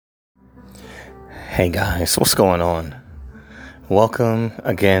Hey guys, what's going on? Welcome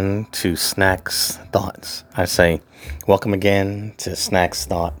again to Snacks Thoughts. I say, welcome again to Snacks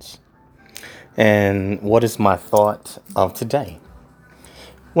Thoughts. And what is my thought of today?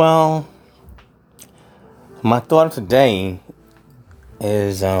 Well, my thought of today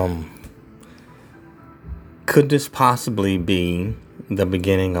is could this possibly be the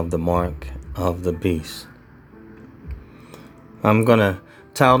beginning of the mark of the beast? I'm going to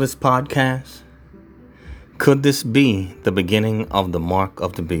title this podcast, Could This Be the Beginning of the Mark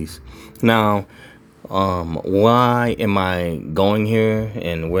of the Beast? Now, why am I going here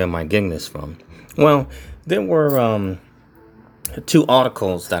and where am I getting this from? Well, there were two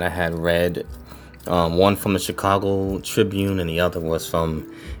articles that I had read, one from the Chicago Tribune and the other was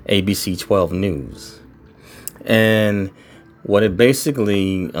from ABC 12 News. And what it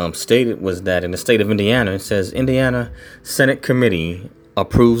basically stated was that in the state of Indiana, it says Indiana Senate Committee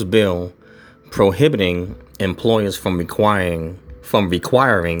approves bill prohibiting employers from requiring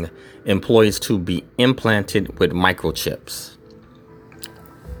employees to be implanted with microchips.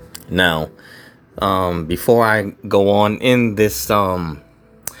 Now, before I go on in this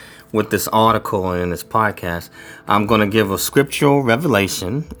with this article and in this podcast, I'm going to give a scriptural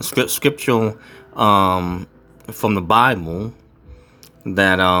revelation, scriptural from the Bible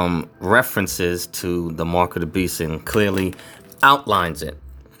that references to the mark of the beast and clearly outlines it.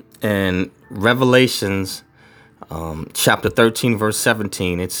 In Revelations chapter 13, verse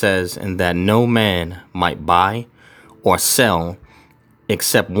 17, it says, "And that no man might buy or sell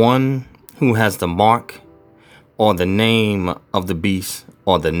except one who has the mark or the name of the beast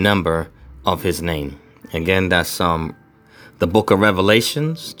or the number of his name." Again, that's the book of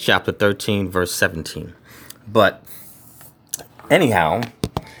Revelations, chapter 13, verse 17. But anyhow,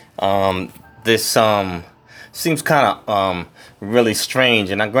 this seems kind of really strange.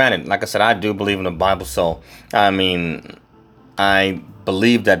 And granted, like I said, I do believe in the Bible. So, I mean, I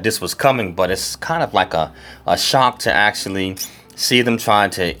believe that this was coming, but it's kind of like a shock to actually see them trying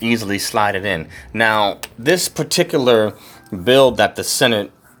to easily slide it in. Now, this particular bill that the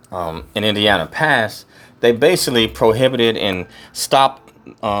Senate in Indiana passed, they basically prohibited and stopped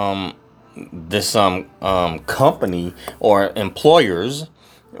this company or employers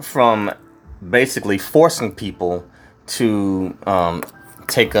from basically forcing people to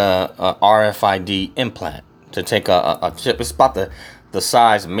take a RFID implant, to take a chip. It's about the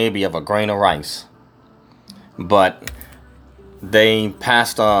size maybe of a grain of rice. But they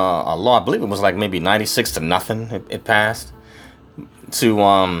passed a law, I believe it was like maybe 96 to nothing it passed,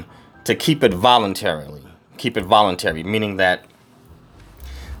 to keep it voluntary, meaning that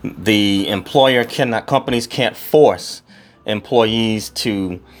the companies can't force employees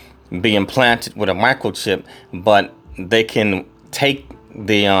to be implanted with a microchip, but they can take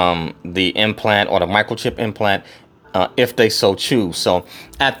the implant or the microchip implant if they so choose. So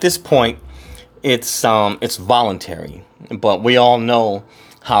at this point, it's voluntary, but we all know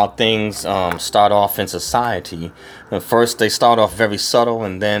how things start off in society. First, they start off very subtle,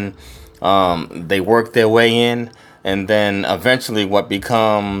 and then they work their way in. And then eventually what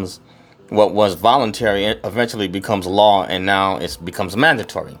was voluntary eventually becomes law, and now it becomes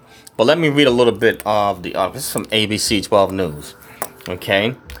mandatory. But let me read a little bit of the article. This is from ABC 12 News.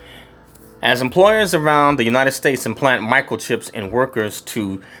 Okay. As employers around the United States implant microchips in workers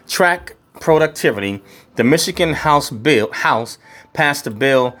to track productivity, the Michigan House passed a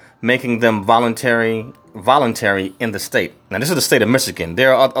bill making them voluntary in the state. Now, this is the state of Michigan.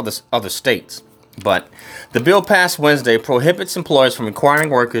 There are other states. But the bill passed Wednesday prohibits employers from requiring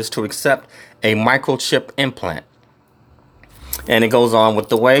workers to accept a microchip implant. And it goes on with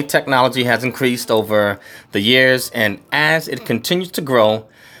the way technology has increased over the years, and as it continues to grow,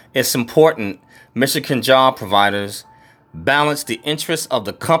 it's important Michigan job providers balance the interests of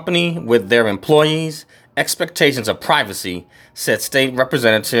the company with their employees' expectations of privacy, said State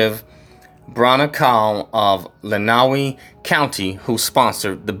Representative Brana Kahl of Lenawee County, who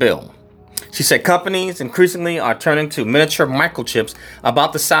sponsored the bill. She said companies increasingly are turning to miniature microchips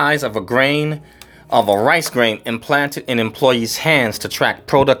about the size of a rice grain implanted in employees' hands to track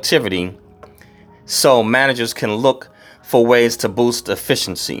productivity, so managers can look for ways to boost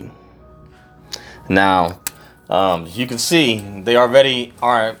efficiency. Now, you can see they already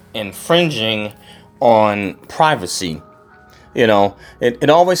are infringing on privacy. You know, it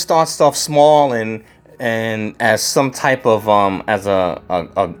always starts off small and as some type of as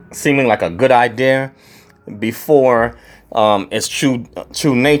a seeming like a good idea before its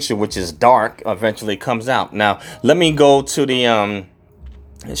true nature, which is dark, eventually comes out. Now let me go to the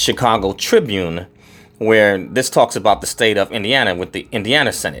Chicago Tribune, where this talks about the state of Indiana with the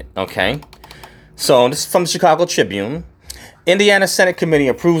Indiana Senate. Okay, So this is from the Chicago Tribune. Indiana Senate committee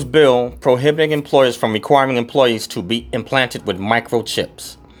approves bill prohibiting employers from requiring employees to be implanted with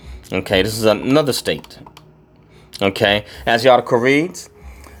microchips. Okay, this is another state. Okay, as the article reads,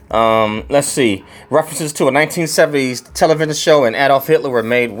 let's see. References to a 1970s television show and Adolf Hitler were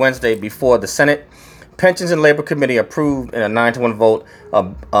made Wednesday before the Senate Pensions and Labor Committee approved in a 9-1 vote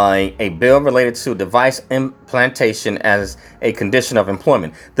a bill related to device implantation as a condition of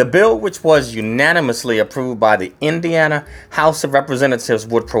employment. The bill, which was unanimously approved by the Indiana House of Representatives,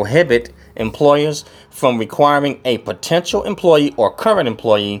 would prohibit employers from requiring a potential employee or current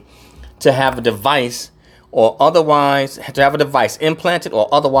employee to have a device implanted or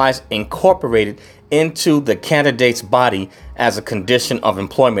otherwise incorporated into the candidate's body as a condition of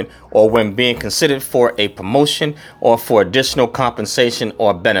employment, or when being considered for a promotion or for additional compensation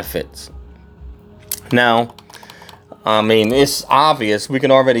or benefits. Now, I mean, it's obvious. We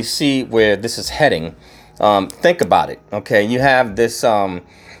can already see where this is heading. Think about it. Okay, you have this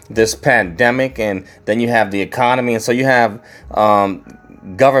this pandemic, and then you have the economy, and so you have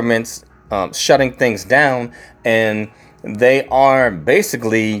governments shutting things down, and they are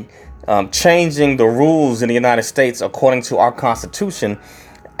basically changing the rules in the United States according to our Constitution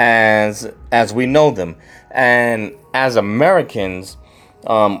as we know them. And as Americans,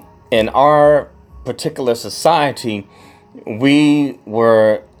 in our particular society, we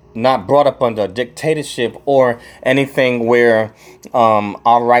were not brought up under a dictatorship or anything where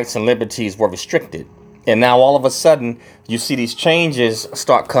our rights and liberties were restricted. And now all of a sudden, you see these changes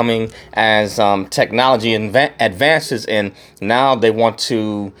start coming as technology advances, and now they want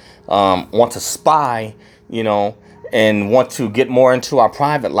to spy, and want to get more into our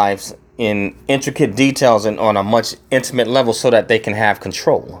private lives in intricate details and on a much intimate level, so that they can have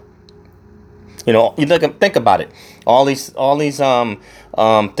control. You think about it. All these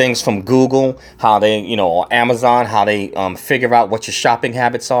things from Google, how they, or Amazon, how they figure out what your shopping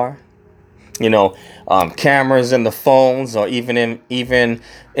habits are. Cameras in the phones, or even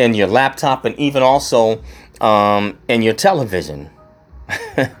in your laptop, and even also in your television.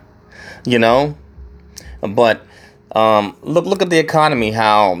 But look at the economy,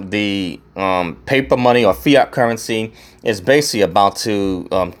 how the paper money or fiat currency is basically about to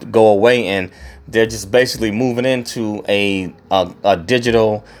go away, and they're just basically moving into a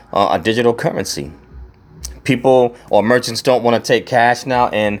digital currency. People or merchants don't want to take cash now,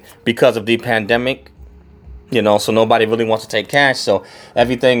 and because of the pandemic, so nobody really wants to take cash. So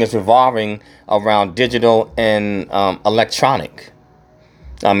everything is revolving around digital and electronic.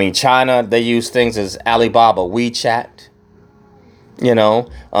 I mean, China, they use things as Alibaba, WeChat.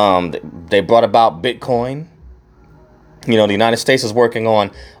 They brought about Bitcoin. The United States is working on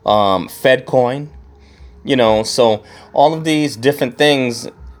FedCoin. So all of these different things,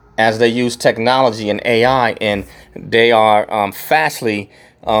 as they use technology and AI, and they are fastly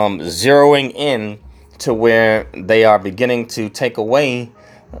zeroing in to where they are beginning to take away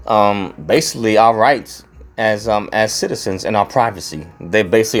basically our rights as citizens and our privacy. They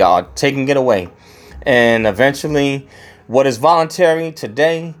basically are taking it away, and eventually, what is voluntary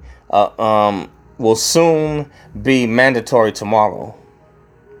today will soon be mandatory tomorrow.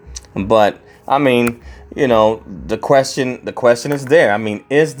 But I mean, the question is there. I mean,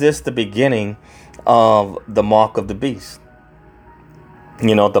 is this the beginning of the mark of the beast?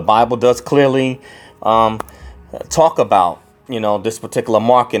 The Bible does clearly talk about, this particular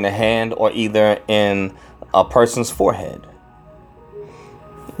mark in the hand, or either in a person's forehead.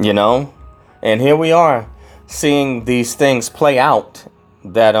 And here we are seeing these things play out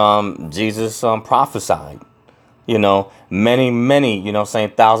that Jesus prophesied. Many,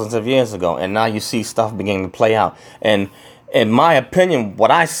 saying thousands of years ago. And now you see stuff beginning to play out. And in my opinion,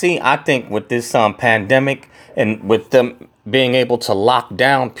 what I think with this pandemic, and with them being able to lock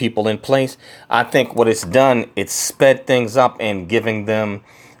down people in place, I think what it's done, it's sped things up and giving them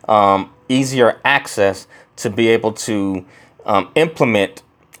easier access to be able to implement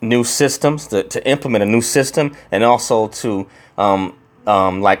new systems, to implement a new system, and also to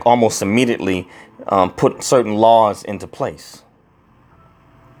like almost immediately put certain laws into place.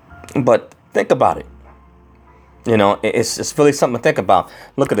 But think about it. It's really something to think about.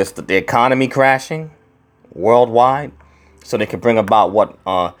 Look at this: the economy crashing worldwide, so they can bring about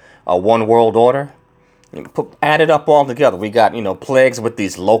a one world order. Add it up all together. We got plagues with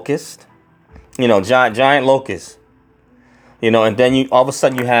these locusts, giant locusts. And then all of a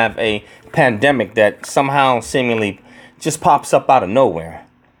sudden you have a pandemic that somehow seemingly just pops up out of nowhere,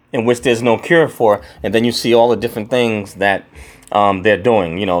 in which there's no cure for. And then you see all the different things that they're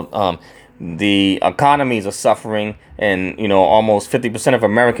doing, the economies are suffering, and almost 50% of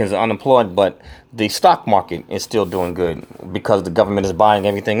Americans are unemployed, but the stock market is still doing good because the government is buying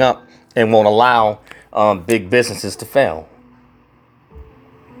everything up and won't allow big businesses to fail.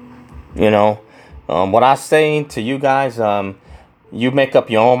 What I say to you guys, you make up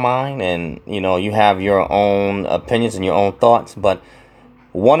your own mind, and you have your own opinions and your own thoughts, but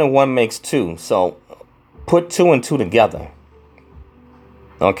 1 and 1 makes 2. So put 2 and 2 together.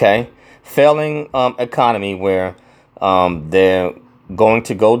 Okay, failing economy where they're going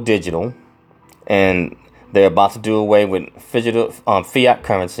to go digital, and they're about to do away with fiat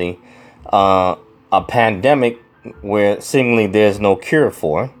currency. A pandemic where seemingly there's no cure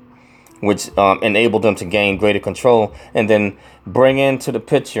for, which enabled them to gain greater control, and then bring into the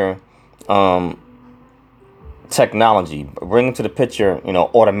picture technology, bring into the picture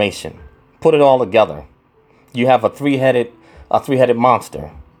automation. Put it all together. You have a three-headed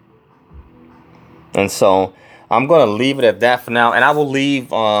monster. And so I'm going to leave it at that for now, and I will leave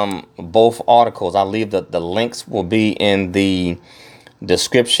both articles. I'll leave the links will be in the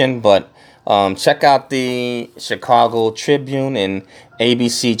description, but check out the Chicago Tribune and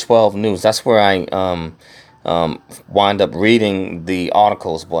ABC 12 News. That's where I wind up reading the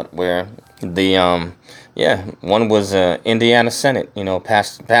articles, but where the one was Indiana Senate,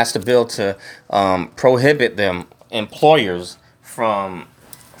 passed a bill to prohibit them employers from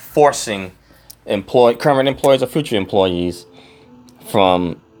forcing current employees or future employees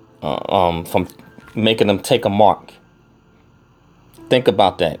from making them take a mark. Think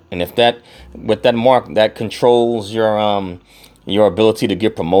about that. And if with that mark, that controls your ability to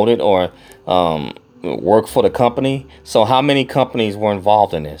get promoted or work for the company. So how many companies were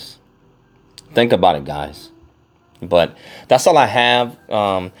involved in this? Think about it, guys. But that's all I have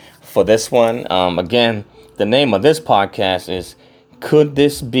for this one. Again, the name of this podcast is Could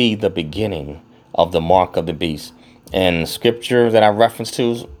This Be the Beginning of the Mark of the Beast? And the scripture that I reference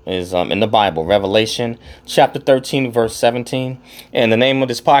to is in the Bible, Revelation chapter 13, verse 17. And the name of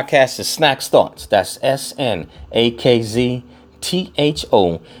this podcast is Snacks Thoughts. That's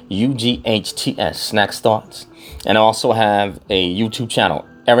SNAKZTHOUGHTS, Snacks Thoughts. And I also have a YouTube channel,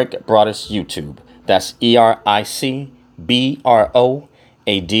 Eric Broadus YouTube. That's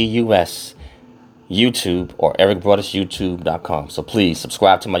ERICBROADUS YouTube, or ericbroadusyoutube.com. So please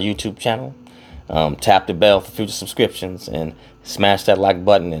subscribe to my YouTube channel. Tap the bell for future subscriptions, and smash that like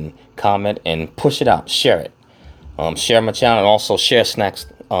button and comment and push it out. Share it. Share my channel, and also share Snacks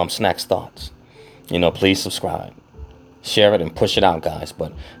Thoughts. Please subscribe. Share it and push it out, guys.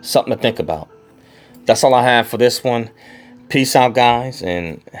 But something to think about. That's all I have for this one. Peace out, guys,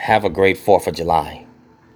 and have a great 4th of July.